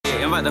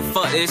about to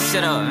fuck this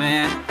shit up,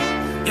 man.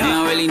 They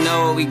don't really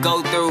know what we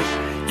go through.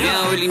 They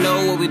don't really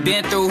know what we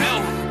been through.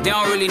 They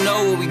don't really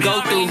know what we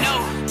go through.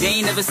 They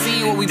ain't never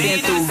seen what we been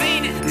through.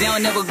 They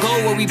don't never go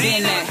where we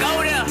been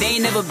at. They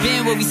ain't never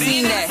been where we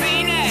seen that.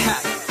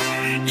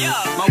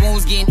 My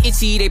wounds getting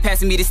itchy, they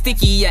passing me the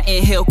sticky. I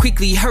inhale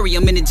quickly, hurry,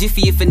 I'm in a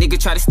jiffy. If a nigga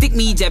try to stick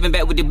me, jabbing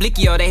back with the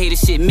blicky. All that hater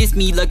shit miss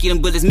me, lucky them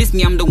bullets miss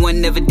me. I'm the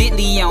one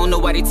evidently, I don't know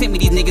why they tempt me.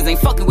 These niggas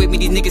ain't fucking with me,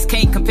 these niggas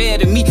can't compare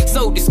to me.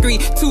 So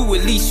discreet, to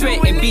at least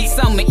shred and beat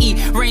something to eat.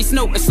 Rain,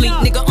 snow, or sleep,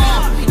 nigga,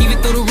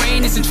 even through the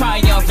rain, it's a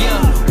triumph,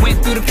 yeah.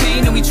 Went through the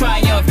pain and we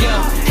triumph,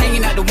 yeah.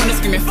 Hanging out the window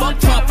screaming, fuck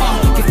Trump,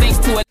 cause thanks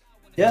to it.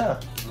 Yeah.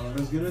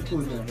 Let's get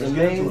into it then. Let's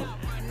get into it.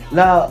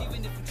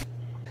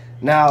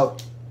 Now,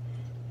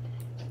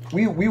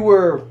 we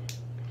were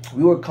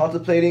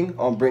contemplating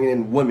on bringing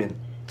in women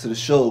to the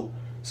show,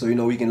 so you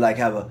know we can like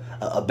have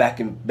a back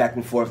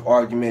and forth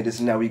argument. This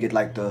and that. We get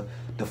like the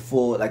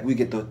full, like we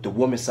get the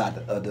woman side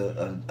of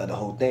the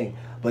whole thing.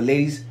 But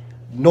ladies,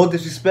 no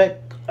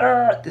disrespect,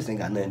 this ain't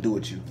got nothing to do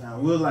with you. Nah,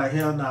 we're like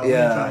hell no. Yeah. We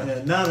ain't trying to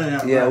hear none of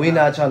that. Yeah, we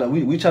not trying to.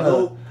 We trying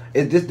to.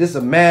 This is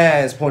a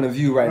man's point of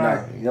view right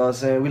now. You know what I'm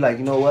saying? We like,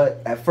 you know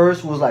what? At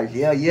first was like,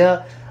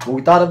 yeah. When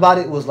we thought about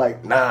it was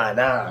like, nah.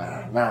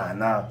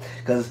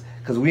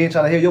 Cause we ain't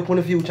trying to hear your point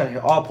of view. We trying to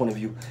hear our point of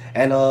view.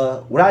 And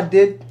what I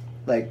did,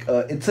 like,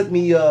 it took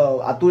me.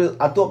 I threw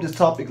up this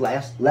topic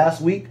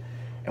last week,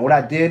 and what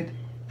I did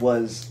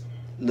was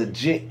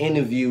legit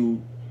interview.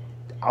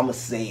 I'ma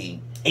say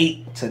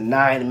 8 to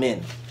 9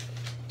 men,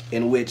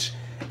 in which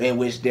they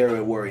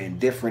were in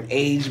different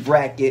age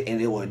bracket and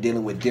they were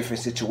dealing with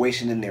different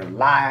situations in their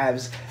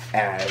lives,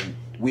 and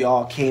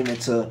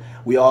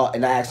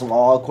and I asked them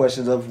all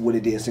questions of what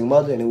it did single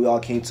mother, and then we all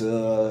came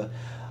to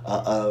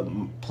a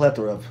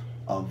plethora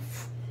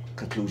of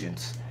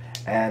conclusions.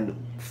 And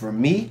for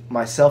me,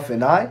 myself, and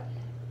matter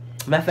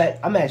of fact,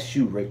 I'm gonna ask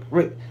you,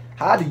 Rick,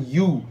 how do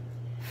you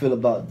feel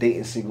about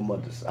dating single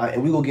mothers?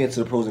 And we gonna get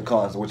into the pros and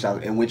cons,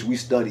 in which we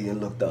studied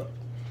and looked up.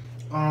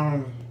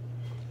 I'm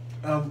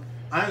not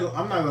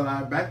gonna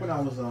lie. Back when I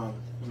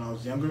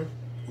was younger,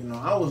 you know,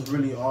 I was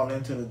really all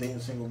into the dating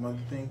single mother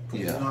thing.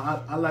 Yeah. You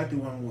know, I liked the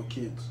women with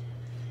kids.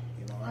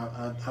 You know,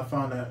 I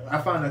found that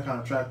kind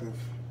of attractive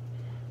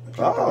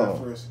at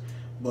first.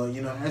 But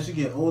you know, as you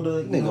get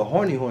older, nigga,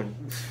 horny.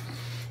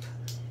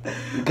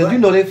 Because you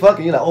know they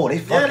fucking. You're like, oh, they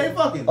fucking. Yeah, they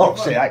fucking. Oh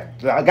shit,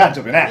 I got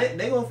you in that.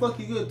 They gonna fuck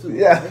you good too.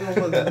 Yeah. They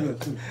gonna fuck you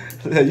good too.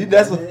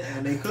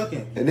 And they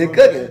cooking. And they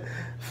cooking.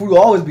 Food will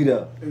always be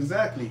there.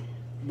 Exactly.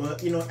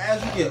 But you know,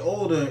 as you get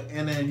older,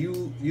 and then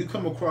you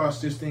come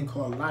across this thing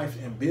called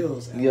life and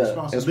bills and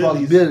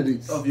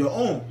responsibilities of your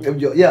own. Your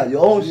own shit. You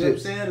know what shit. I'm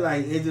saying?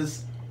 Like, it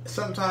just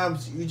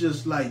sometimes you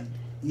just like,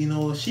 you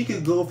know, she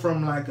could go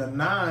from like a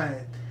 9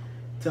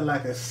 to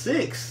like a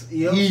 6.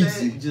 You know what I'm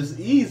saying? Just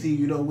easy,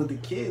 you know, with the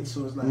kids.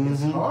 So it's like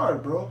it's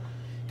hard, bro.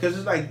 Because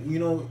it's like, you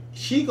know,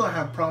 she gonna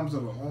have problems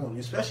of her own,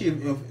 especially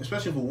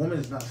if a woman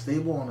is not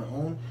stable on her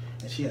own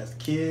and she has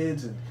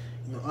kids and.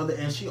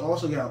 And she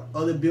also got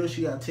other bills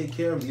she got to take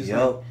care of. It's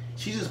like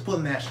she's just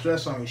putting that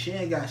stress on you. She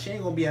ain't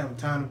gonna be having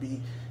time to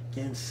be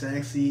getting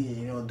sexy and,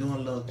 you know, doing a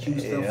little cute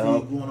stuff for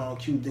you, going on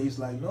cute dates.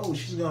 Like, no,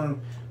 she's gonna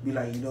be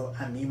like, you know,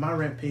 I need my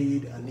rent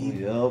paid. I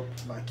need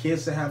my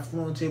kids to have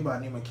food on the table.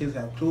 I need my kids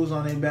to have clothes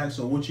on their back.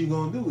 So what you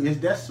gonna do?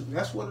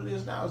 That's what it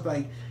is now. It's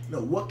like, you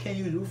know, what can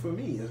you do for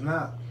me? It's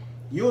not.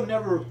 You'll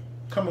never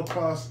come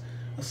across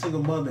a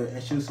single mother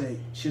and she'll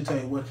tell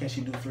you what can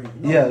she do for you.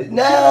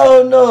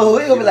 No.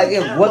 It'll be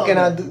like, what can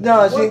I do?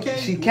 No,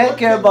 she can't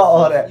care about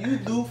all that. You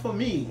do for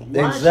me.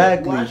 Why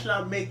should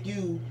I make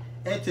you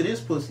enter this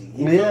pussy?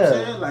 You know what I'm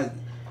saying? Like,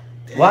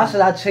 why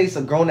should I chase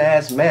a grown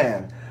ass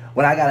man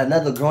when I got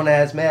another grown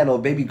ass man or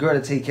baby girl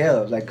to take care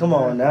of? Like, come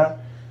on now.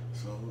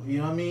 So, you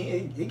know what I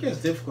mean? It gets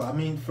difficult. I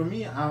mean, for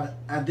me,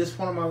 at this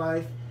point in my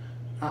life,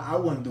 I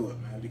wouldn't do it,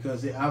 man,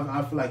 because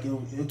I feel like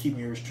it'll keep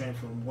me restrained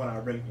from what I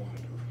really want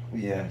to do.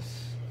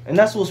 Yes. And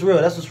that's what's real.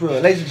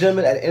 Ladies and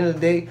gentlemen, at the end of the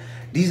day,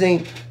 these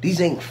ain't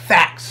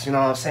facts, you know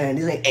what I'm saying?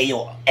 These ain't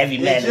every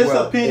man in the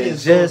world. Opinions,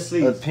 it's just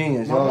so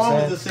opinions, you know what I'm saying?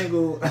 My mom is a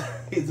single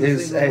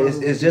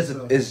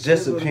it's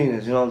just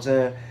opinions, you know what I'm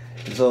saying?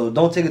 So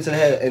don't take it to the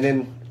head. And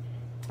then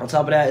on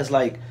top of that, it's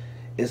like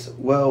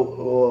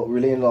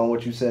relating on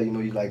what you said, you know,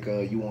 you like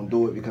you won't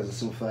do it because of the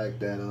simple fact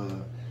that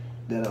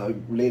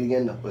relating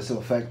in the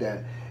simple fact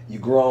that you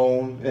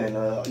grown and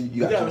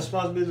you got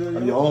responsibility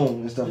of your own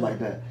and stuff like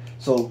that.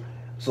 So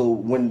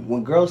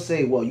when girls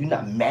say, well, you're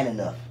not man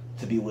enough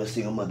to be with a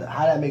single mother,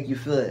 how that make you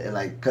feel? And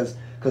like, cause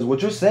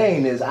what you're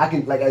saying is, I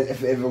can, like,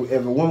 if a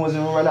woman was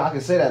in the room right now, I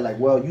can say that, like,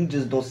 well, you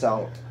just don't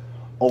sound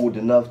old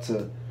enough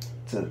to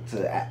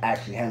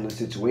actually handle the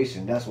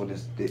situation. That's what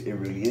it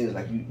really is.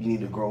 Like, you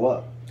need to grow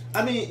up.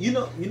 I mean, you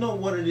know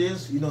what it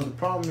is. You know, the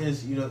problem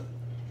is, you know,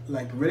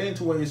 like, relating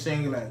to what you're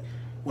saying, like,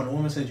 when a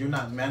woman says you're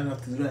not man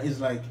enough to do that,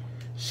 it's like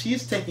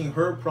she's taking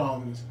her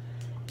problems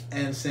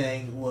and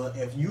saying, well,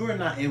 if you are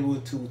not able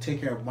to take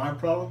care of my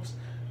problems,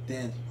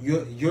 then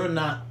you're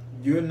not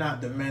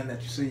the man that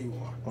you say you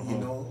are. You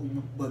know,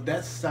 but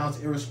that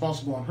sounds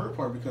irresponsible on her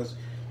part, because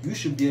you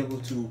should be able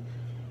to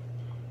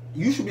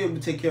you should be able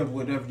to take care of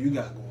whatever you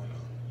got going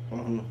on.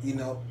 Mm-hmm. You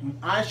know,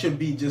 I should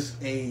be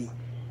just I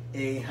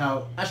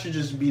should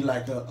just be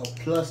like a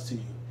plus to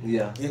you.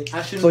 Yeah.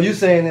 I should. So you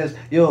saying is,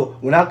 yo,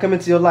 when I come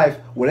into your life,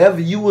 whatever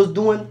you was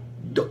doing,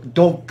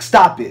 don't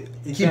stop it.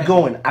 Exactly. Keep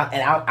going.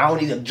 I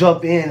don't need to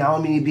jump in. I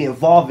don't need to be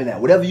involved in that.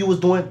 Whatever you was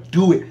doing,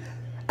 do it.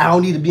 I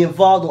don't need to be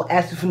involved. Don't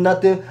ask you for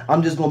nothing.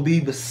 I'm just gonna be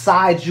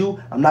beside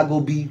you. I'm not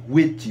gonna be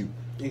with you.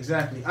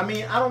 Exactly. I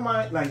mean, I don't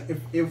mind, like,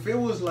 if it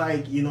was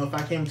like, you know, if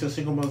I came to a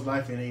single mother's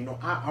life and, you know,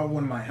 I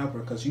wouldn't mind help her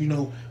because, you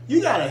know,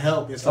 you gotta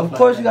help and stuff. Of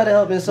course, like you gotta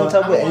help in some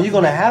type of way, and you're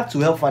gonna to have to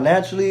help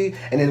financially.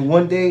 And then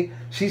one day,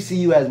 she see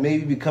you as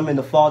maybe becoming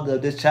the father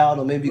of this child,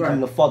 or maybe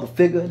becoming the father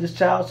figure of this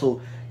child.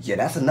 So yeah,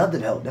 that's another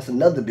help. That's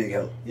another big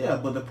help. Yeah,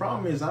 but the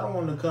problem is, I don't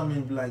want to come in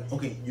and be like,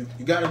 okay, you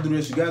gotta do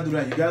this, you gotta do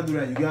that, you gotta do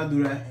that, you gotta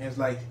do that. And it's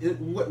like,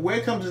 where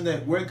it comes into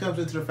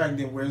the fact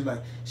that where it's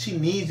like she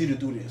needs you to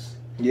do this.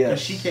 Yeah,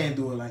 because she can't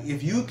do it. Like,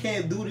 if you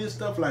can't do this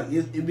stuff, like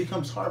it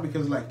becomes hard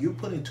because like you're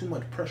putting too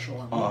much pressure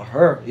on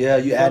her. Yeah,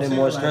 you adding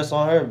more like, stress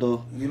on her,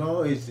 though. You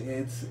know, it's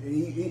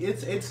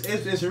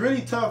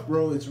really tough,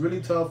 bro. It's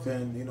really tough,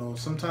 and you know,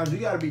 sometimes you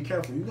gotta be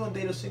careful. You're gonna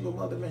date a single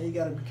mother, man. You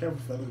gotta be careful,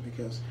 fellas,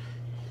 because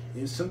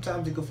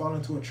sometimes you can fall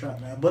into a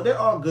trap, man. But there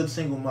are good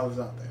single mothers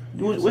out there.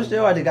 Which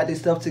there are. They got their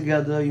stuff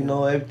together. You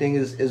know, everything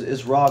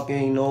is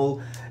rocking. You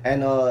know,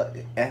 and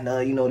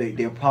you know,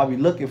 they're probably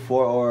looking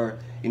for, or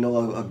you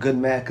know, a good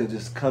man could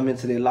just come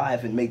into their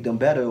life and make them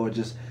better, or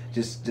just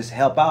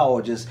help out,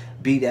 or just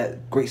be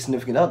that great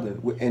significant other,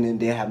 and then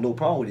they have no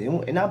problem with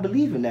it. And I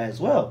believe in that as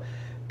well.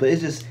 But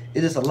it's just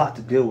a lot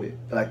to deal with,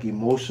 like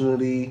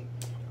emotionally,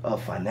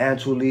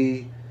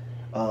 financially,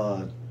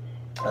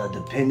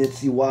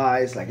 dependency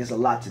wise. Like, it's a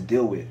lot to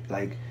deal with.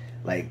 Like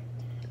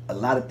a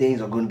lot of things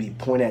are going to be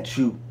pointed at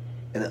you,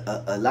 and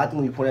a lot of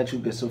things will be pointed at you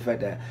because of the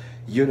fact that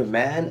you're the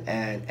man,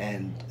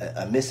 and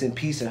a missing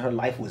piece in her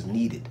life was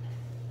needed.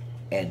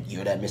 And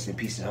you're that missing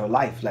piece in her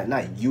life. Like,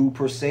 not you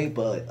per se,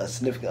 but a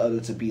significant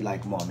other to be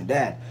like mom and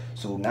dad.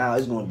 So now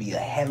it's going to be a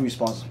heavy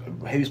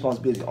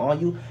responsibility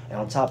on you. And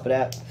on top of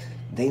that,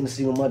 dating a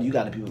single mother, you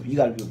gotta be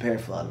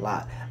prepared for a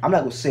lot. I'm not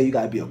gonna say you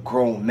gotta be a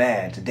grown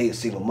man to date a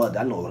single mother.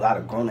 I know a lot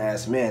of grown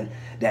ass men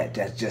that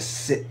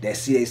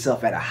see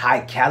themselves at a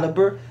high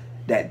caliber,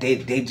 that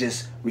they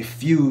just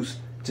refuse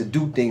to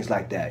do things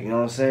like that. You know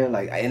what I'm saying?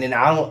 Like, and then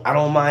I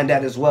don't mind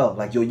that as well.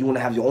 Like, yo, you want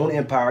to have your own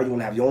empire, you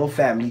want to have your own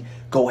family,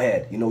 go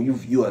ahead. You know,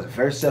 you're a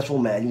very successful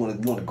man. You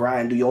want to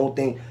grind, do your own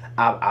thing.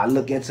 I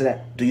look into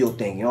that, do your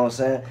thing. You know what I'm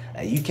saying?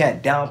 And you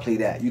can't downplay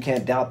that. You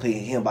can't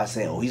downplay him by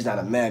saying, oh, he's not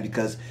a man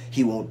because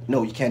he won't.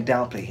 No, you can't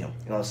downplay him.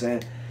 You know what I'm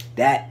saying?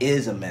 That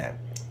is a man.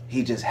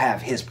 He just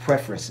have his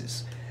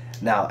preferences.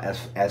 Now,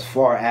 as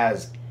far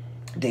as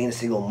dating a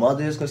single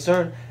mother is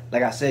concerned,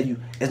 like I said,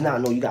 it's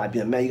not you gotta be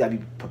a man. You gotta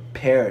be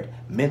prepared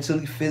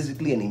mentally,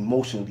 physically, and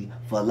emotionally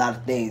for a lot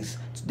of things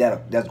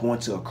that's going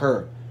to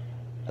occur,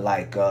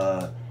 like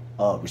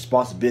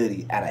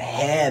responsibility at a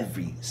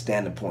heavy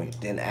standard point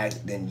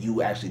than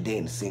you actually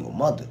dating a single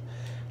mother.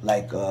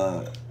 Like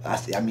I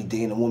mean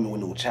dating a woman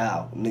with no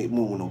child,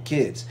 woman with no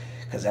kids.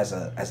 Because as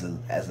a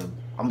I'm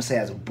gonna say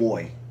as a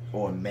boy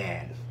or a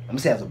man, I'm gonna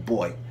say as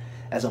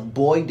a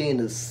boy dating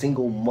a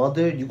single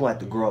mother, you gonna have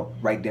to grow up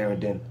right there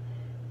and then.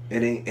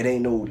 It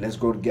ain't no let's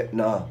grow together.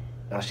 Nah,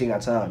 she ain't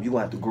got time. You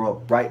gonna have to grow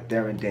up right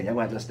there and then. Y'all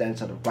gonna have to understand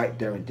each other right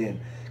there and then.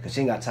 Cause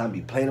she ain't got time to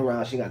be playing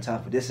around. She ain't got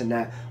time for this and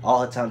that.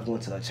 All her time's going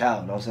to her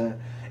child. You know what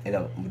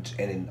I'm saying?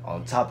 And then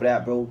on top of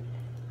that, bro,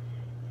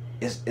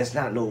 it's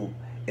not no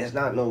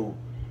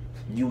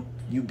you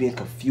being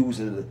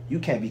confused. You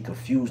can't be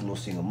confused, no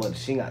single mother.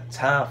 She ain't got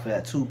time for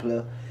that too,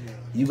 player. Yeah.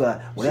 You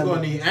got whatever. She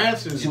gonna need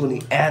answers. She gonna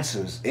need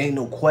answers. Ain't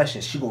no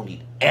question. She gonna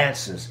need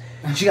answers.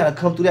 She gotta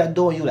come through that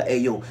door and you like, hey,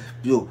 yo,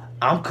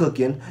 I'm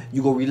cooking.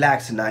 You gonna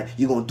relax tonight.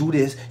 You gonna do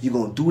this. You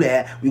gonna do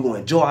that. We gonna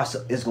enjoy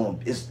ourselves.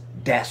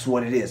 That's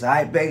what it is. All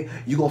right, babe.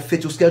 You gonna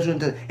fit your schedule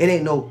into. It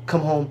ain't no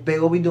come home,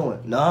 babe. What we doing?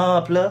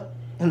 Nah, plug.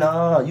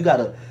 Nah. You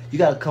gotta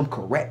come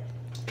correct.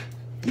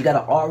 You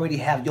gotta already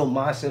have your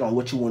mindset on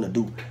what you wanna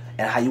do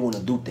and how you wanna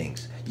do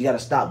things. You gotta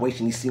stop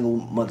wasting these single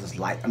mothers'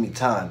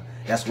 time.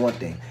 That's one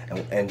thing.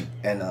 And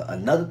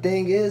another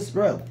thing is,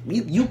 bro,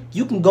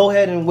 you can go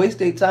ahead and waste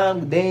their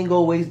time, but they ain't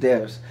gonna waste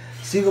theirs.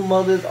 Single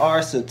mothers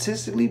are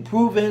statistically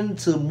proven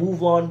to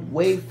move on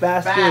way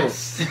faster.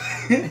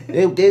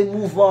 They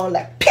move on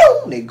like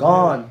pew, they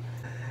gone.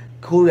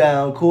 Cool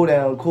down with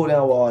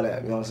all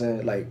that. You know what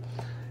I'm saying?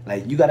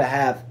 Like you gotta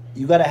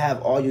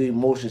have all your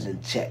emotions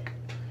in check.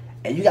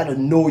 And you gotta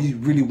know you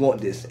really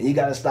want this. And you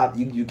gotta stop.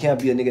 You can't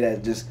be a nigga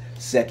that just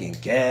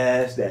second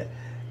guess, that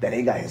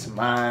ain't got his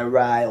mind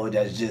right, or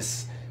that's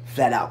just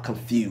flat out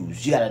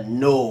confused. You gotta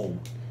know,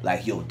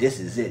 like, yo, this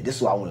is it. This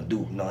is what I wanna do.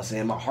 You know what I'm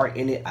saying? My heart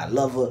in it. I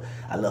love her.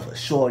 I love her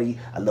shorty.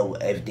 I love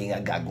everything I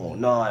got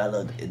going on. I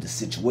love the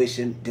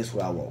situation. This is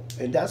what I want.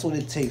 And that's what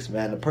it takes,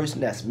 man. The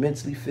person that's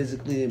mentally,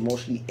 physically,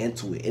 emotionally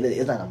into it.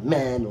 It's not a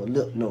man or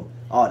look, no,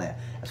 all that.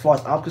 As far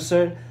as I'm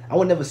concerned, I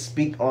would never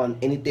speak on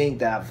anything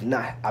that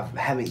I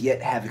haven't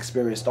yet have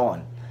experienced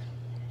on.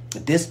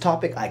 this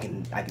topic I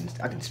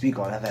can speak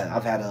on.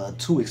 I've had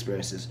 2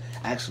 experiences.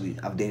 Actually,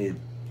 I've dated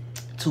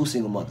 2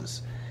 single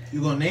mothers.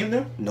 You gonna name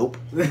them? Nope.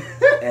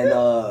 And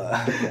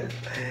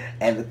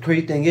and the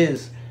crazy thing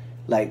is,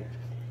 like,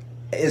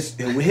 here's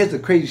the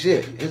crazy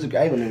shit. I ain't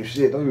gonna name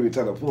shit. Don't even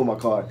tell to pull my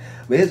card.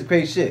 But here's the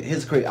crazy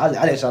shit. I'll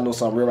let y'all know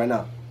something real right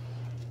now.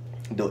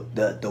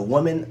 The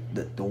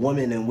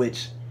woman in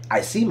which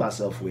I see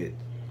myself with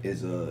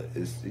is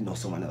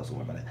someone else. Don't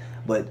worry about that.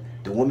 But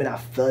the woman I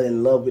fell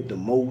in love with the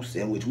most,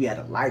 in which we had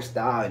a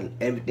lifestyle and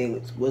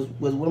everything, was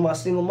one of my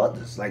single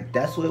mothers. Like,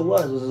 that's what it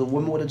was. It was a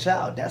woman with a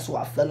child. That's who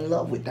I fell in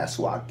love with. That's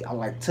who I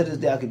like. To this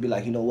day, I could be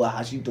like, you know what?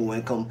 How she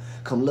doing? Come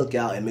look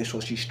out and make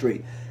sure she's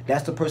straight.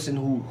 That's the person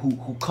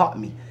who caught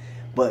me.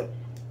 But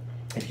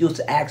if you was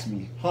to ask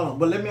me, hold on.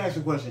 But let me ask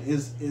you a question: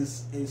 Is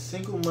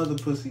single mother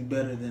pussy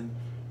better than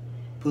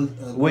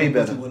way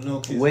better? With no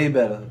kids? Way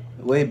better.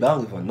 Way better. I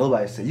don't give a fuck.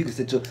 Nobody said you can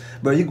sit your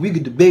bro. We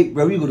could debate,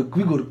 bro. We go to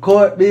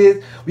court,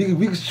 bitch. We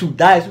can shoot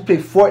dice. We play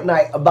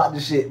Fortnite about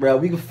this shit, bro.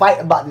 We can fight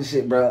about this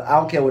shit, bro. I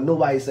don't care what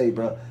nobody say,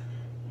 bro.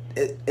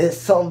 It's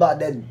something about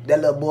that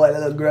little boy, that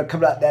little girl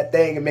coming out that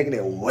thing and making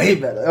it way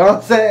better. You know what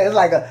I'm saying? It's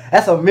like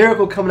that's a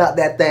miracle coming out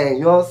that thing.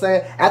 You know what I'm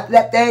saying? After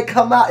that thing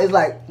come out, it's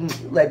like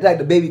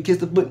the baby kiss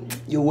the foot.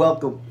 You're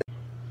welcome.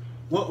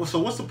 So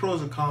what's the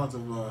pros and cons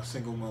of a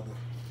single mother?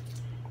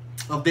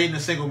 Of dating a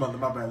single mother,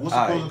 my bad. What's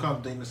the pros and cons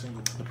of dating a single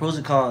mother? The pros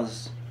and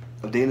cons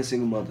of dating a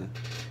single mother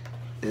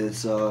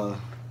is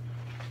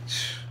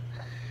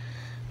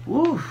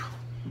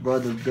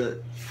brother.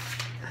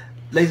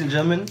 Ladies and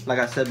gentlemen, like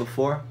I said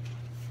before,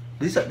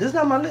 this is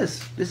not my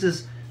list. This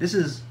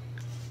is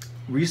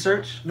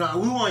research. No,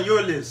 we want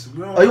your list.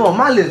 You want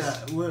my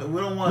list? Yeah,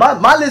 we don't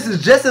want my list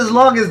is just as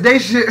long as they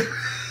shit.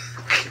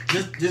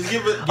 just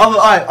give it.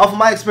 Alright, off of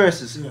my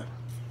experiences. Yeah.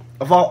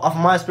 Off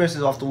my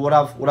experiences, off what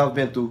I've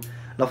been through.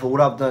 Now, for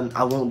what I've done,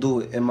 I won't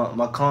do it. And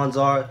my cons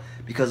are,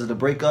 because of the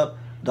breakup,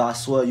 that I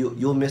swear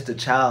you'll miss the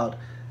child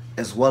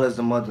as well as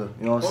the mother.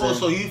 You know what I'm saying?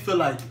 So you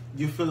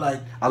feel like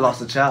I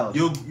lost a child.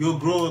 You'll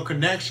grow a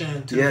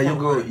connection to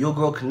you'll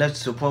grow a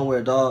connection to the point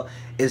where, dog,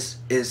 there's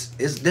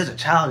a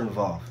child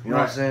involved. You know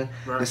what I'm saying?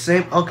 Right. The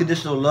same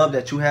unconditional love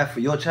that you have for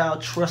your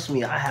child, trust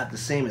me, I have the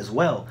same as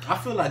well. I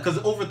feel like, because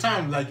over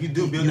time, like, you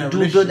do build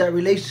that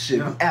relationship.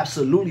 Yeah. You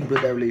absolutely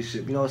build that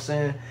relationship. You know what I'm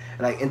saying?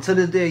 Like, until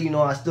this day, you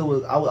know, I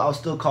would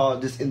still call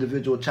this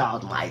individual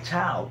child my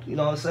child. You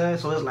know what I'm saying?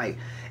 So it's like,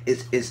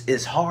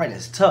 it's hard and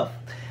it's tough.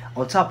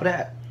 On top of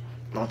that,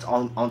 on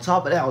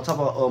top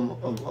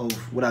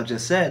of what I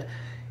just said,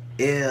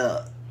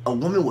 a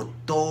woman would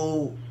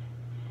throw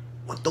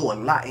a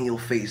lot in your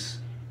face,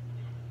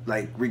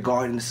 like,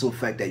 regarding the simple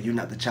fact that you're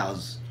not the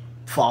child's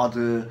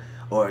father,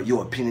 or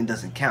your opinion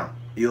doesn't count.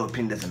 Your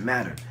opinion doesn't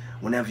matter.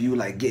 Whenever you,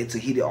 like, get into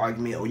a heated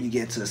argument, or you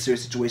get into a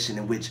serious situation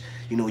in which,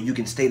 you know, you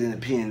can state an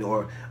opinion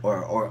or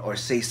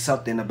say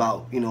something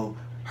about, you know,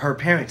 her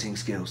parenting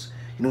skills.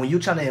 You know, when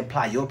you're trying to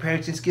imply your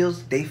parenting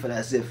skills, they feel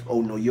as if,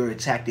 oh no, you're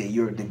attacking,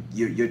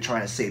 you're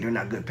trying to say they're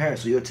not good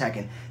parents, so you're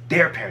attacking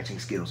their parenting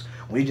skills.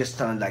 When you're just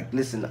telling, like,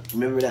 listen,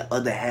 remember that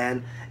other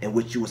hand in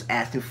which you was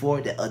asking for,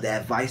 that other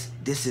advice,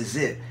 this is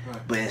it. Right.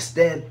 But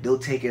instead, they'll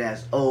take it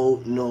as,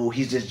 oh no,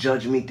 he's just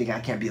judging me, thinking I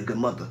can't be a good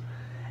mother.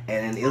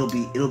 And then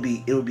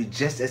it'll be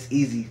just as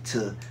easy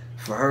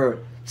for her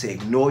to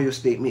ignore your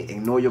statement,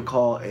 ignore your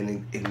call,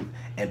 and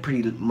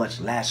pretty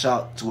much lash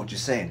out to what you're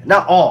saying.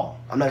 Not all.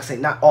 I'm not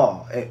saying not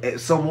all.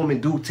 Some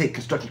women do take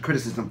constructive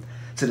criticism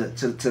to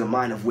the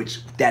mind of which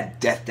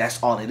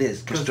that's all it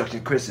is.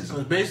 Constructive criticism.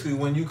 So basically,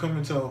 when you come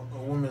into a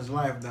woman's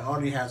life that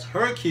already has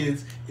her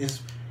kids,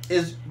 is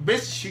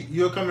basically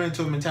you're coming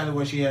into a mentality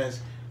where she has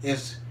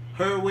is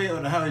her way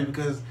or the highway.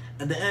 Because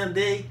at the end of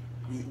the day,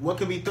 what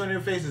could be thrown in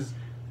your faces?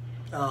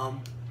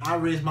 I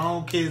raised my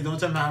own kids. Don't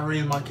tell me how I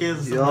raised my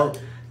kids. Yep.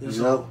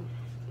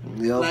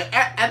 Like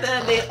at the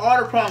end of the day, all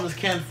the problems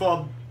can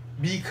fall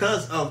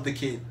because of the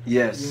kid.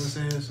 Yes. You know what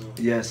I'm saying?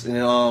 So. Yes, and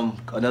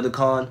another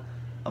con,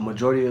 a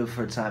majority of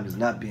her time is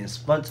not being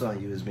spent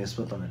on you; it's being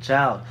spent on a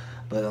child.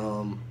 But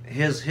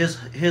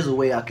here's a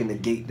way I can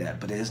negate that.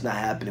 But it's not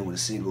happening with a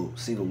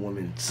single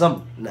woman.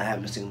 Some not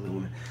happening with single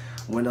women.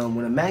 When a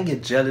man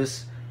gets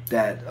jealous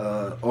that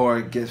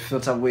or gets feel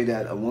type of way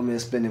that a woman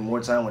is spending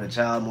more time with a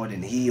child more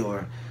than he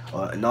or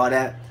and all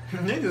that.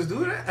 Niggas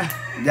do that.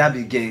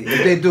 That'd be gay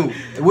if they do.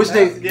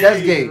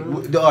 That's gay.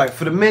 All right,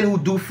 for the men who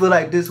do feel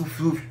like this, who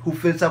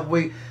feel the type of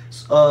way.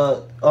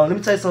 Let me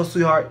tell you something,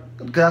 sweetheart.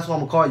 Because that's what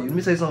I'm gonna call you. Let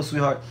me tell you something,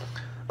 sweetheart.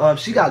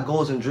 She got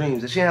goals and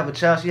dreams. If she didn't have a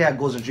child, she had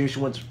goals and dreams she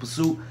wanted to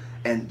pursue,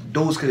 and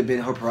those could have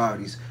been her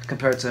priorities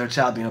compared to her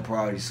child being her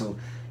priority. So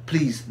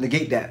please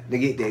negate that.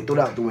 Throw that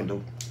out the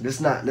window. Let's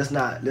not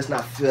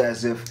feel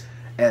as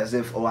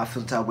if oh, I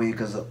feel the type of way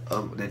because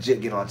of the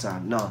jit get on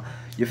time. No.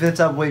 You feel the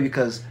type of way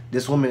because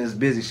this woman is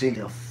busy. She ain't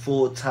a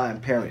full-time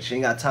parent. She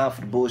ain't got time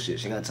for the bullshit.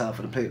 She ain't got time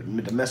for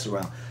the mess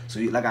around. So,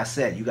 like I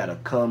said, you got to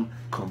come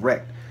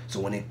correct. So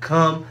when it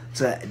come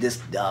to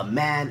this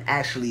man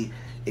actually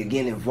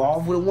getting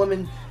involved with a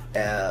woman,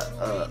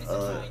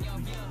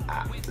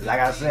 Like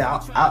I said,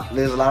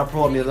 there's a lot of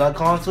pros, there's a lot of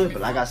cons to it,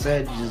 but like I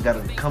said, you just gotta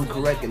come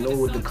correct and know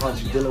what the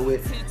cons you're dealing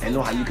with and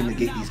know how you can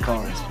negate these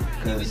cons.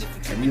 Because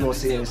if you don't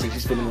sit here and say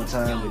she's spending more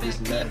time with this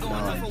and that,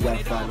 nah, you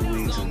gotta find a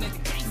way to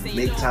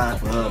make time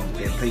for her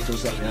and place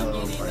yourself in her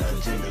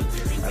agenda.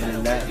 Other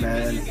than that,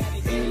 man,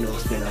 ain't no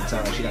spending her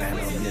time. She gotta have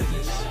her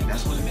business.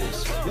 That's what it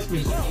is.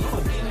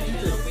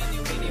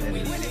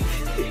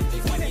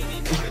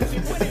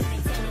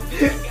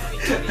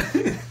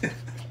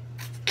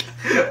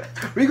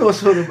 We gonna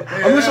show the.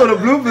 I'm gonna show the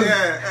bloopers.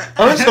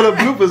 I'm gonna show the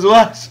bloopers.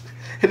 Watch.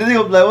 And then they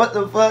gonna be like, "What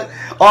the fuck?"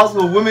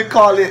 Also, women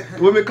call it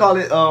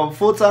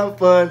full-time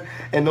fun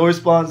and no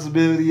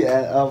responsibility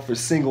for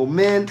single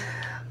men.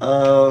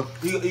 You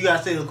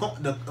gotta say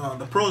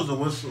the pros though.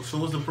 What's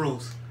the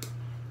pros?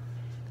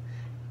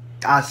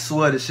 I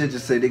swear the shit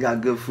just say they got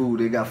good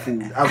food. They got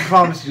food. I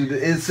promise you,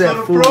 it says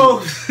so food.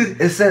 Pros.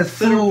 It says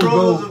food, so the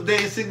pros bro. of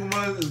dating single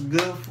mothers is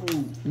good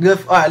food. Good.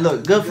 All right,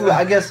 look, good food.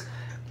 I guess.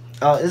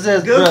 It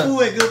says good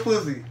food and good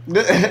pussy.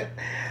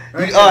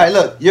 Right, all right,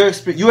 look, you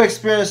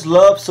experience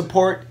love,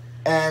 support,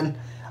 and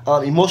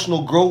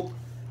emotional growth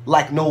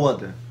like no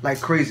other,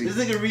 like crazy. This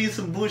nigga read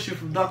some bullshit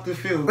from Dr.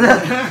 Phil.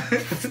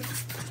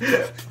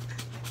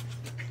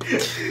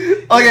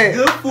 Okay.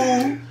 Good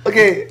food.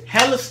 Okay.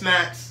 Hella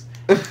snacks.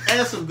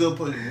 And some good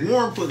pussy.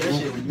 Warm pussy. That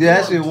shit. Yeah,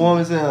 that shit warm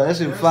as hell. That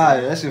shit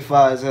fire. That shit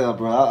fire as hell,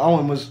 bro. I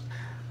want much.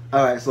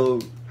 All right,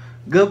 so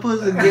good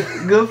pussy,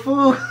 good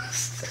food.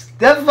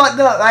 That's fucked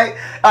up, right?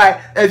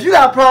 Alright, if you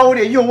got a problem with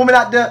it and you're a woman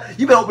out there,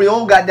 you better open your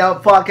own goddamn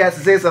podcast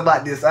and say something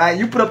about this, alright?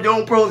 You put up your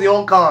own pros and your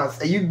own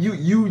cons, and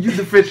you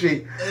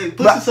differentiate. Hey,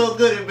 pussy so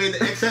good it made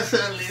the excess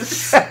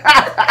list.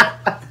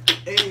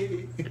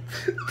 Hey.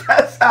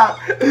 That's how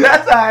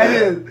it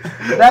is.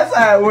 That's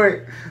how it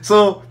works.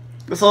 So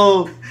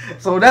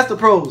that's the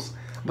pros.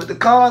 But the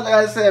cons, like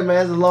I said,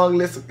 man, it's a long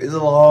list. It's a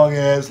long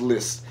ass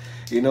list.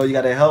 You know, you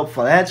gotta help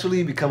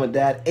financially, become a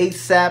dad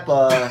ASAP,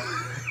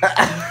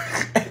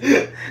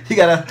 you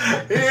gotta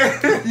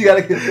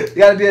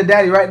be a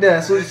daddy right there.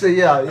 As soon as you say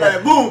yeah.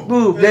 Hey,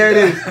 boom, there it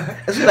is.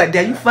 And she's like,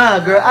 "Dad, you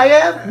fine, girl. I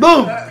am.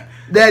 Boom,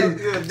 daddy."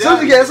 As soon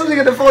as you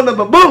get the phone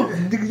number, boom,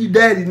 nigga, you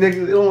daddy,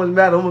 nigga. It don't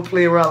matter. I'm gonna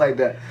play around like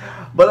that.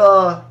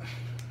 But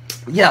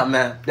yeah,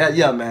 man.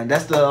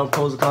 That's the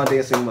pros and cons of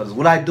dating single mothers.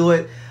 Would I do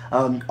it?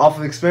 Off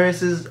of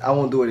experiences, I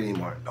won't do it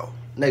anymore. No,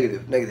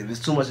 negative. It's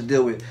too much to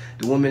deal with.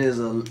 The woman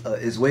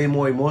is way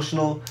more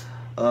emotional.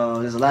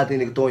 There's a lot of things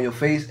they can throw in your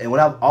face, and what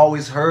I've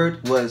always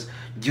heard was,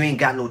 "You ain't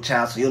got no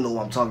child, so you don't know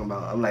what I'm talking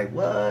about." I'm like,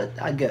 what?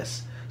 I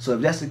guess. So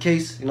if that's the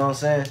case, you know what I'm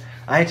saying?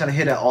 I ain't trying to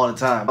hear that all the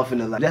time. I'm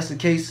finna like, if that's the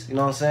case, you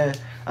know what I'm saying?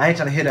 I ain't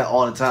trying to hear that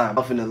all the time.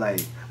 I'm finna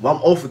like, well,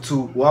 I'm 0 for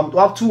 2. Well,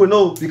 I'm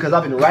 2-0 because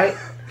I've been right.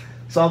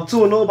 So I'm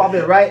 2-0, but I've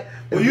been right.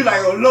 Well, you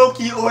like a low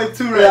key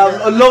 0-2 right now.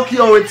 now. I'm a low key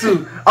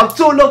 0-2. I'm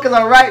 2-0 because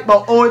I'm right,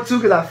 but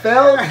 0-2 because I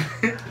failed.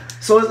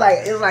 So it's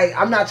like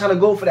I'm not trying to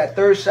go for that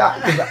third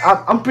shot because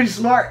I'm pretty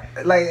smart.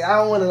 Like I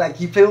don't want to like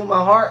keep playing with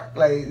my heart.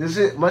 Like this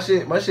shit, my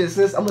shit.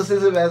 Since I'm a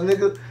sensitive ass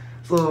nigga,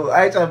 so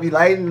I ain't trying to be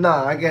like,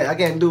 nah, I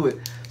can't do it.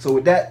 So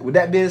with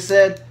that being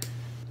said,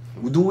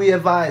 do we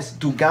advise?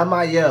 Do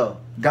Gamaliel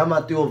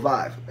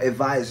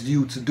advise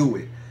you to do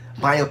it?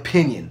 My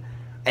opinion,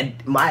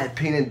 and my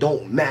opinion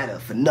don't matter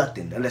for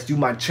nothing unless you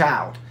my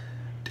child.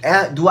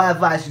 Do I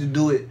advise you to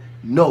do it?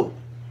 No.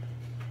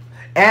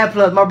 And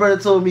plus, my brother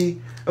told me.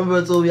 I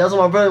was with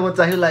my brother one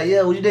time. He was like,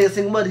 "Yeah, would you date a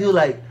single mother?" He was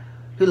like,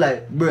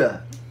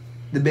 "Bruh,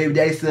 the baby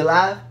daddy still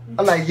alive?"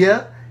 I'm like,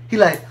 "Yeah." He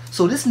like,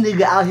 "So this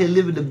nigga out here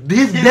living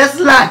his best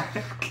life.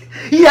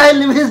 He out here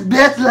living his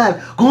best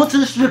life, going to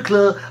the strip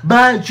club,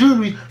 buying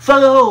jewelry,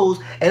 fucking hoes,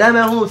 and I'm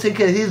at home taking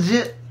care of his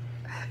jit.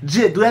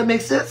 Do that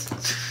make sense?"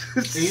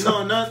 And you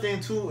know another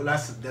thing too.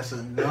 That's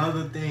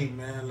another thing,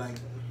 man. Like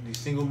these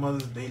single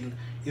mothers,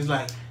 it's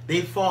like they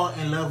fall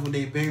in love with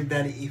their baby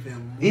daddy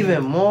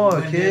even more.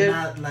 When kid. They're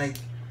not like.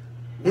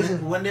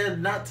 When they're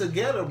not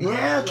together, bro.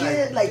 Yeah,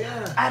 kid. Like,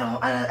 yeah. I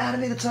had a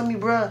nigga tell me,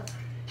 bro,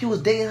 he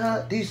was dating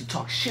her. They used to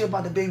talk shit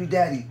about the baby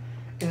daddy.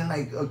 And then,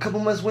 like, a couple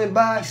months went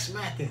by. He's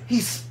smacking.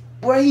 He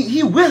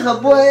with her,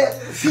 boy.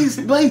 He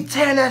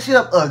tearing that shit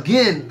up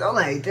again. I'm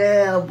like,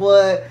 damn,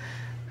 boy.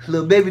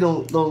 Little baby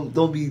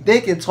don't be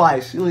thinking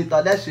twice. You only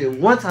thought that shit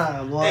one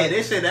time, boy. Hey,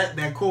 they say that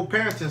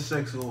co-parenting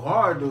sex go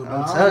hard, dude.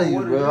 I'm telling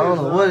you, bro. I don't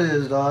know what it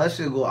is, dog. That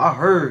shit go. I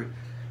heard.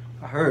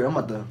 I'm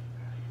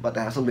about to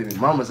have some baby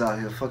mamas out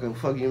here. Fuck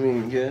you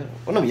mean, yeah?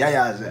 Where them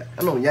yayas at?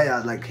 I know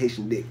yayas like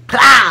Haitian dick.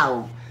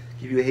 Plow!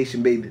 Give you a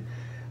Haitian baby.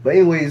 But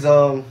anyways,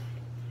 yeah,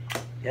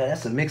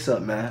 that's a mix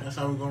up, man. That's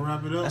how we gonna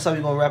wrap it up? That's how we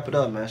gonna wrap it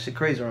up, man. Shit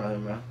crazy around here,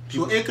 man.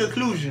 So in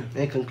conclusion.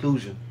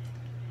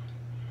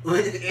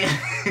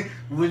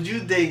 Would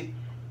you date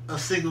a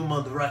single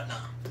mother right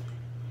now?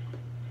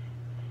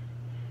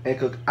 I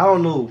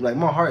don't know. Like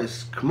my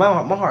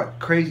heart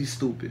crazy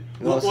stupid.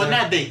 You know well,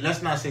 not date.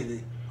 Let's not say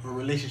date. A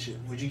relationship.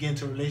 Would you get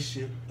into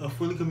a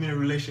fully committed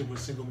relationship with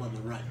a single mother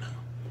right now?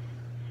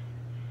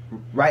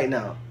 Right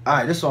now.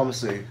 Alright, this is what I'm gonna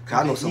say.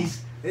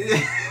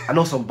 I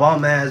know some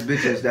bomb ass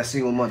bitches that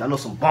single mother. I know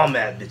some bomb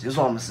ass bitches. That's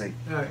what I'm gonna say.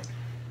 Alright.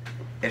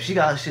 if she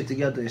got her shit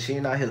together and she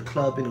ain't out here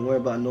clubbing and worry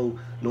about no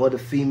other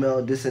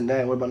female, this and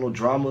that, and worry about no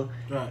drama,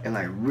 right. and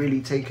like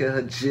really take care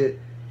of her shit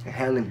and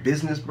handling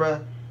business,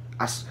 bruh,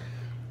 I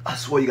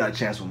swear you got a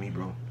chance with me,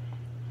 bro.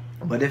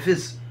 But if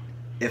it's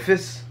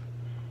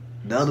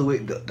the other way,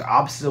 the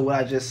opposite of what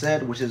I just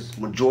said, which is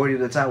majority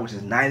of the time, which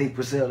is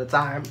 90% of the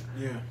time,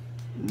 yeah,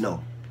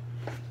 no.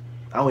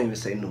 I won't even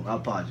say no. I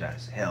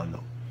apologize. Hell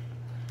no.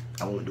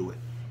 I won't do it.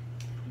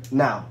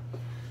 Now,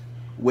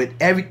 with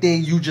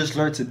everything you just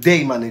learned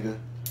today, my nigga,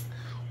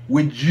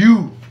 would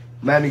you,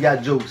 Miami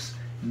Got Jokes,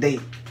 date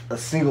a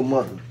single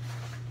mother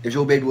if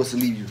your baby was to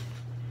leave you?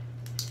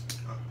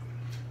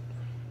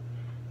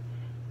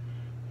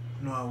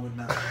 No, I would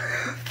not.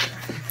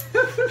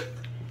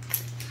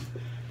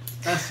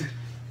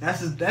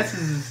 This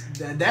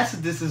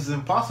is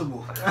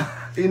impossible.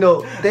 You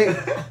know,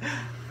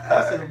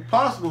 that's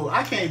impossible.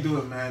 I can't do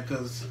it, man,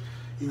 because,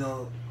 you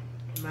know,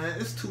 man,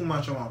 it's too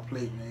much on my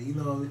plate, man. You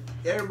know,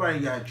 everybody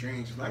got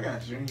dreams. I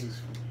got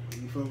dreams.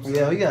 You feel what I'm saying?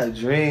 Yeah, we got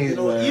dreams, you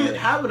know, man. even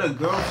having a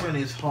girlfriend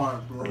is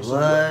hard, bro. What? So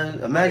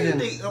Imagine,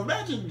 you know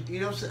what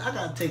I'm saying? I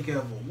gotta take care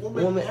of a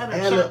woman and a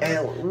and child.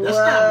 That's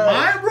not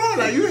mine, bro.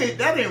 Like,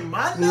 that ain't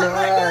mine. Nah,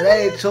 that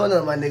ain't your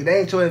nothing, my nigga. That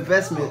ain't your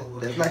investment. Oh,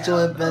 That's not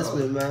your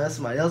investment, man. That's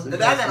somebody else's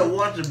And I investment. gotta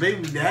watch the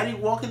baby daddy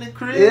walk in the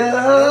crib. Yeah. You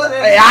know what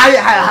I'm Hey,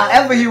 saying?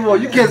 however he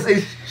want. You can't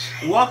say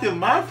Walking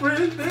my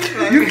friend's thing.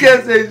 Like, you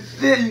can't say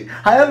shit.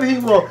 However he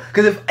want.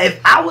 Cause if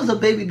I was a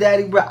baby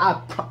daddy, bro,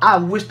 I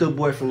wish the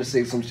boyfriend to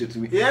say some shit to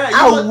me. Yeah,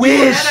 I wish.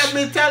 You had that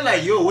mentality,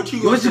 like, yo, what you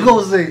gonna What say? you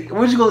gonna say?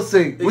 What you gonna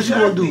say? What you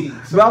gonna do?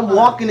 Exactly. Bro, I'm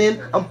walking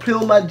in, I'm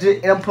peeling my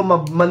jit, and I'm putting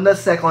my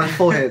nutsack on his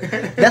forehead.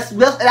 That's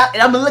and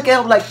I'm gonna look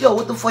at him like, yo,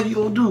 what the fuck you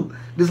gonna do?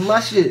 This is my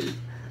shit.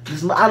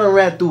 I done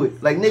ran through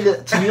it. Like,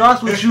 nigga, to be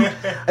honest with you,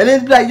 and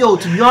then be like, yo,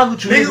 to be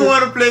honest with you, Nigga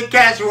wanna play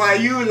catch while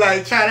you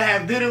like trying to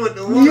have dinner with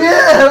the woman.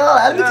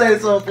 Yeah, let me tell you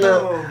something, player.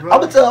 No, bro. I'm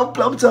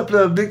gonna tell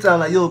player big time,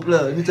 like, yo,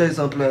 player, let me tell you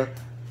something, player.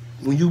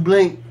 When you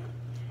blink,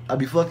 I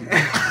be fucking.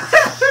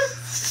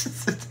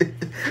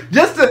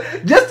 just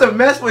to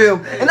mess with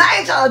him. And I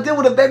ain't trying to deal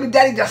with a baby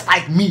daddy just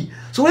like me.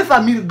 So if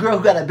I meet a girl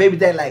who got a baby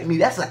daddy like me,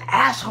 that's an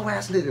asshole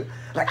ass nigga.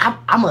 Like, I'm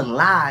gonna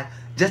lie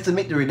just to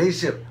make the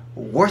relationship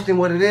worse than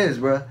what it is,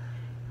 bro.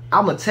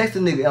 I'm gonna text a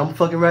nigga, I'm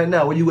fucking right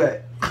now, where you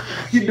at?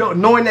 You know,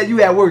 knowing that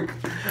you at work.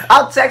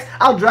 I'll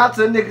drive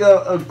to a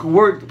nigga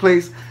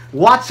workplace,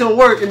 watch him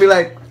work, and be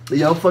like,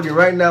 yo, I'm fucking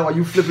right now while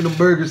you flipping them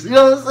burgers. You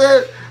know what I'm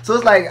saying? So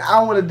it's like, I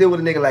don't want to deal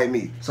with a nigga like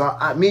me. So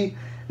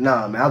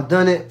nah, man, I've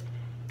done it.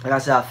 Like I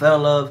said, I fell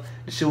in love.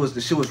 The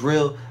shit was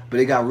real,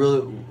 but it got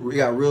real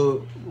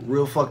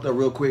fucked up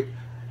real quick,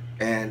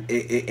 and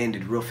it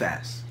ended real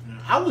fast.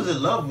 I was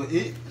in love with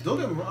it. Don't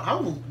get me wrong. I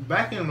was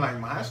back in like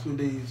my high school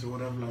days or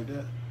whatever like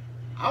that.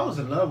 I was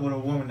in love with a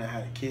woman that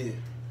had a kid.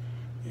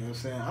 You know what I'm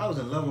saying? I was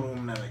in love with a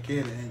woman that had a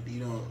kid, and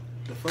you know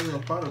the funny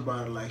part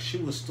about it, like she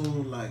was still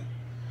like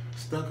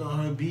stuck on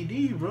her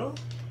BD, bro.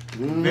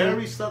 Mm-hmm.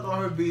 Very stuck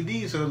on her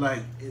BD. So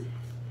like,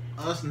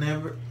 us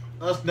never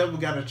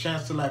got a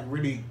chance to like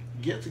really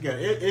get together.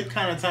 It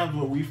kind of times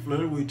where we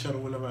flirted with each other,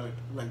 whatever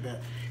like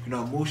that. You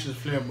know, emotions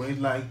flare, but it's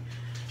like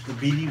the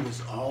BD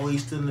was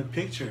always still in the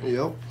picture.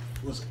 Yep.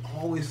 Was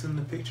always in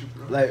the picture,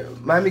 bro. Like,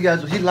 Miami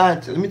guys, he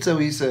lied to. Let me tell you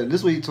what he said. This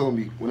is what he told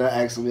me when I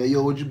asked him,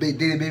 yo, would you date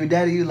baby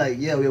daddy? He was like,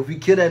 yeah, if we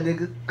kill that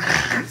nigga.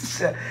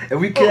 If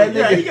we kill that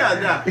nigga. He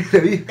gotta die.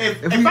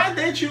 If I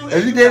date you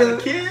and you got a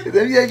kid. If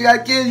you got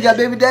a kid, you got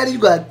baby daddy, you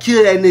gotta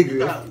kill that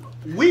nigga.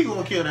 We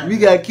gonna kill that nigga. We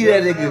gotta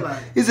kill that nigga. Like,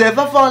 he said, if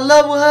I fall in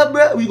love with her,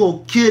 bro, we gonna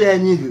kill that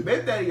nigga.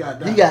 Baby daddy gotta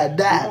die. He gotta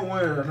die. You don't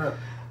want it or not.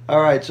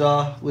 Alright,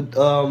 y'all.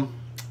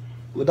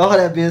 With all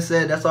that being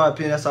said, that's our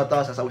opinion, that's our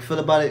thoughts, that's how we feel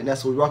about it, and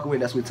that's what we're rocking with,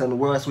 that's what we're telling the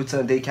world, that's what we're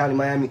telling Dade County,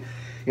 Miami.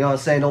 You know what I'm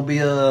saying? Don't be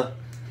a...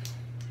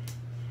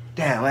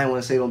 Damn, I didn't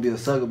want to say don't be a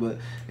sucker, but,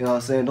 you know what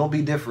I'm saying? Don't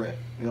be different.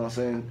 You know what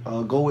I'm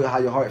saying? Go with how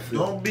your heart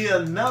feels. Don't be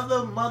another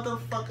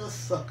motherfucker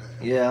sucker.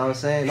 Yeah, you know what I'm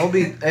saying? Don't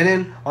be... And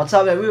then, on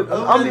top of that,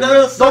 don't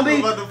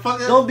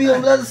be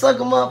another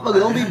sucker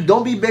motherfucker.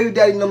 Don't be baby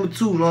daddy number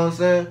 2, you know what I'm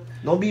saying?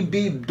 Don't be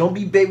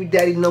baby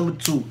daddy number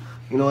 2.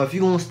 You know, if you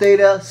gonna stay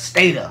there,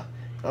 stay there.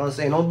 You know what I'm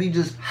saying? Don't be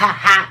just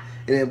ha,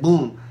 and then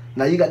boom.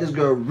 Now you got this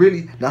girl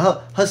really,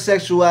 now her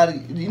sexuality,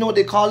 you know what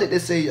they call it? They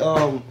say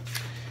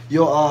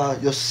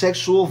your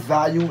sexual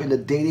value in the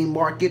dating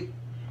market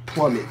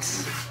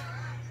plummets.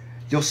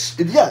 Your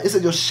sexual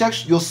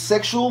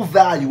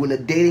value in the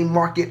dating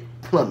market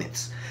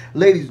plummets.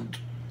 Ladies,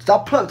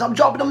 stop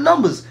dropping them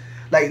numbers.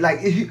 Like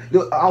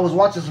I was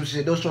watching some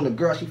shit, they was showing a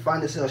girl, she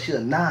find herself, she a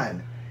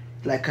 9.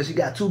 Like, cause she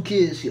got 2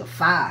 kids, she a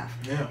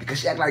 5. Yeah. Because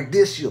she act like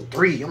this, she a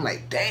 3. I'm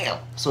like, damn.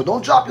 So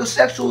don't drop your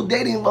sexual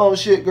dating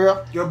shit,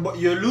 girl. You're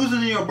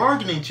losing in your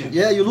bargaining chip.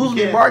 Yeah, you're losing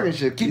your bargaining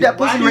shit. Keep that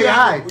pussy rate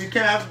high. You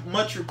can't have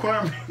much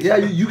requirement. Yeah,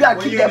 you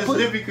gotta keep that pussy. When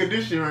you're in this living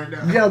condition right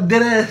now. You gotta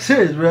dead ass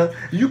serious, bro.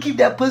 You keep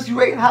that pussy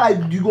rate high,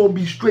 you gonna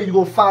be straight. You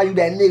gonna find you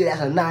that nigga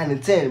that's a 9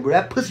 and 10, bro.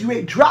 That pussy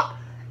rate drop.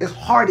 It's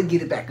hard to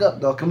get it back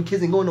up, dog. Come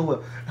kids ain't going nowhere.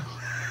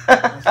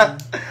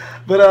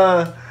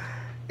 But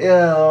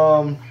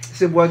it's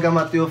your boy got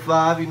my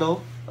 305, you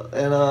know.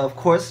 And of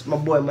course, my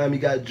boy Miami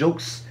Got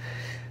Jokes.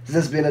 This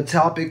has been a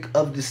topic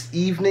of this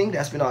evening.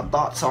 That's been our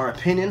thoughts, our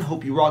opinion.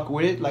 Hope you rock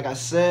with it. Like I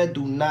said,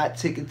 do not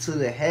take it to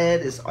the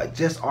head. It's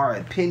just our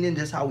opinion,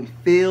 just how we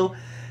feel.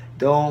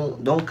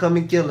 Don't come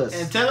and kill us.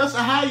 And tell us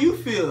how you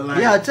feel.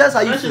 Like, yeah, tell us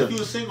how you feel. Especially if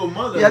you're a single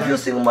mother. Yeah, if you're a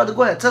single mother,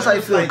 go ahead. Tell us how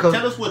you feel.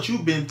 Tell us what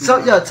you've been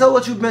through. Tell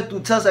what you've been through.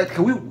 Tell us that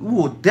we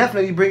will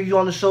definitely bring you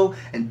on the show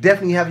and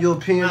definitely have your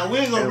opinion. Nah, we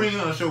ain't gonna bring you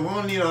on the show. We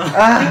don't need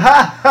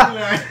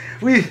a.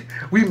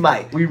 we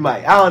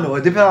might. I don't know.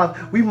 It depends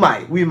on. We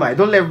might.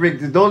 Don't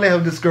let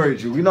him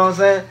discourage you. You know what I'm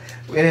saying?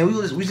 And then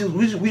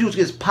we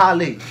just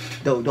parlay.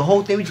 The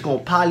whole thing, we just gonna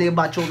parlay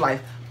about your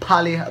life,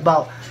 parlay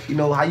about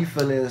how you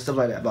feeling and stuff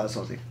like that about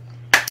something.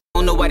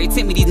 Don't know why they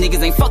tempt me, these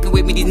niggas ain't fucking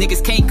with me, these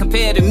niggas can't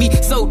compare to me.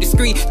 So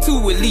discreet, to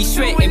at least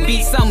shred and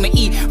beat, I'ma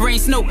eat, rain,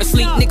 snow, or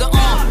sleep, nigga,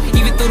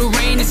 even through the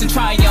rain, it's a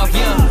triumph,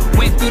 yeah.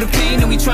 Went through the pain and we tried.